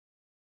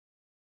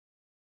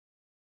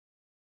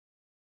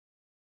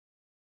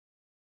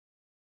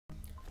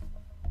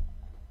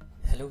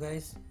Hello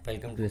guys,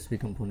 welcome to SB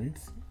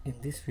Components. In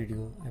this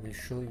video I will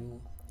show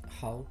you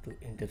how to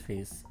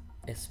interface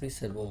SB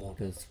Servo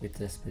Motors with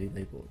Raspberry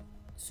Pi board.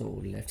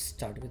 So let's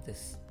start with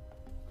this.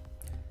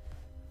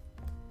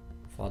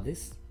 For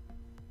this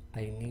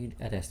I need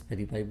a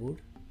Raspberry Pi board,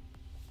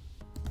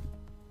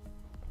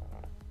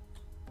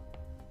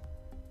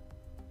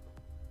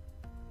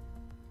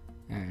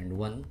 and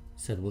one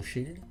Servo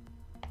Shield.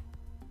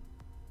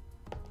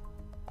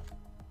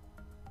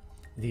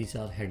 These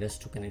are headers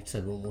to connect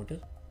servo motor,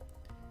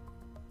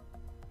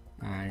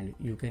 and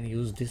you can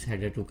use this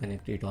header to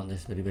connect it on the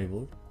Raspberry Pi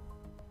board.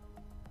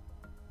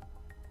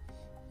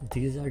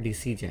 These are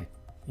DC jack.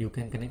 You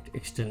can connect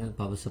external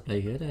power supply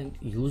here and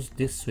use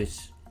this switch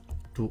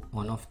to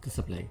on off the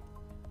supply.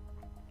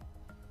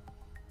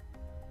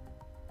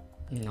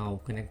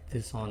 Now connect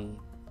this on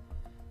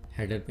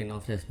header pin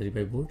of Raspberry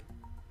Pi board.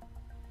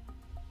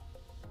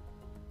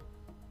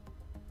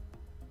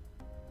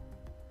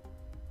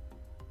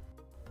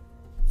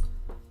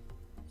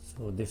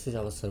 So this is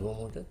our servo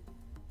motor.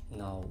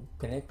 Now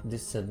connect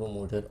this servo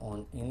motor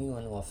on any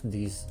one of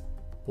these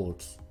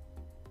ports.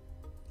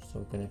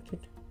 So connect it.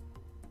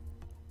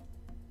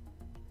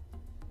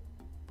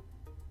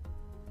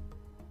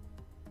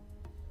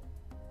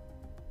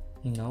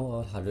 Now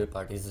our hardware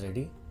part is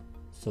ready.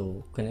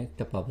 So connect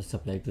the power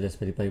supply to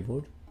Raspberry Pi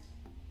board.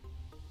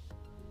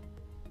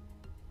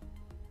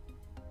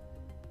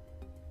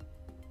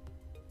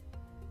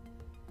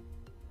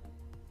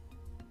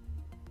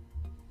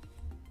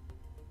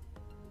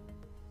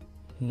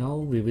 Now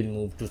we will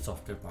move to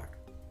software part.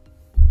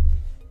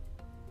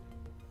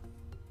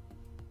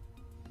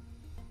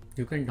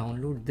 You can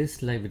download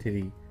this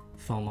library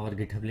from our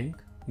GitHub link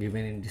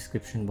given in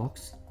description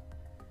box.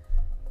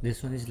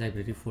 This one is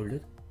library folder,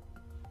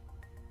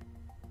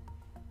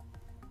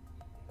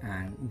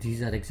 and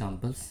these are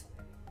examples.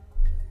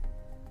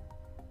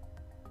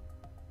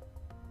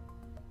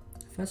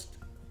 First,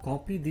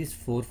 copy these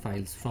 4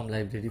 files from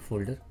library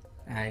folder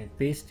and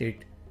paste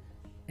it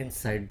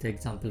inside the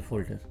example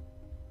folder.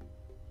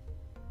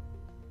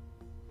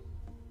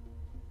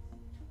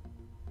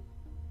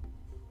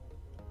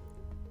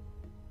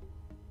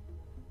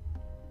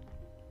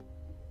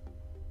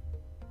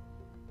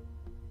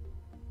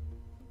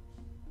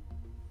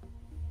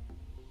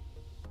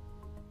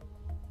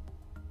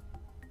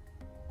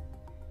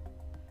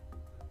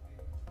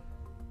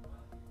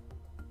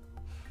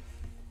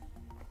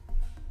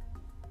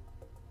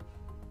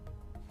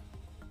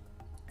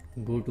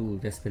 Go to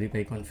Raspberry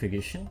Pi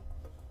configuration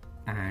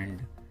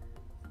and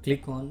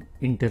click on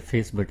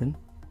interface button,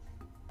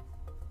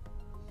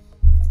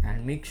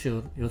 and make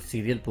sure your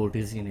serial port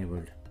is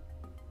enabled,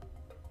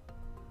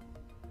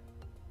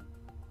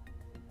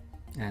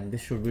 and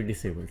this should be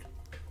disabled.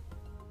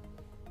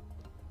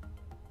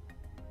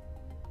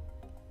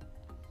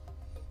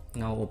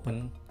 Now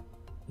open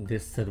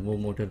this servo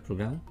motor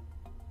program.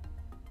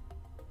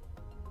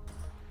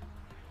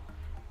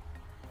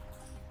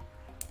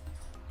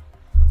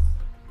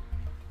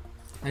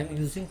 I am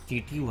using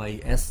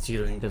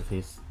TTY-S0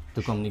 interface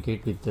to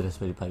communicate with the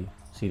Raspberry Pi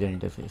serial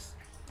interface.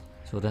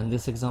 So run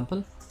this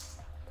example.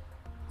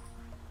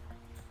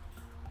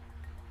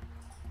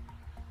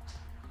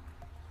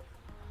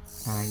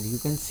 And you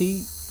can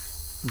see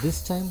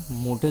this time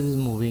motor is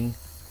moving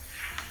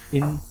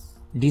in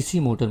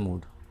DC motor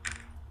mode.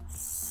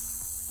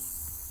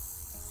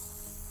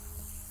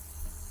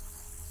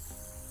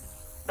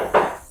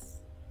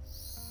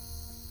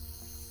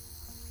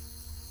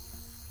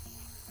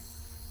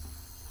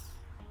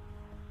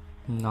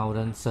 Now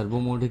run servo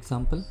mode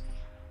example.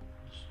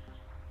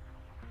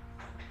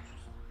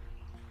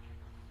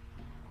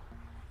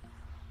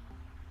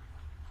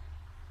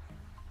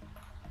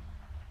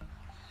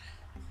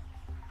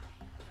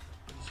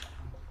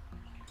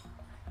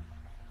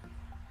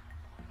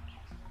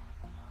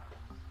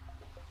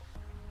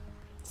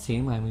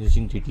 Same, I am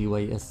using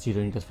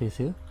TTY-S0 interface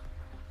here.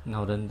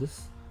 Now run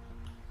this.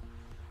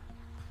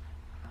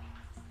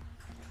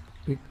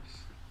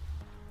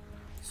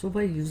 So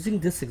by using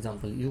this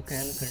example, you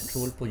can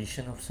control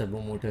position of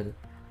servo motor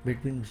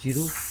between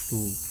 0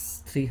 to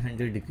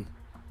 300 degree.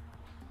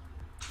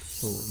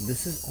 So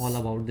this is all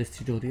about this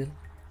tutorial.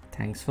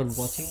 Thanks for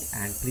watching,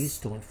 and please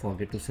don't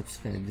forget to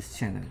subscribe this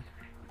channel.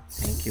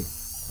 Thank you.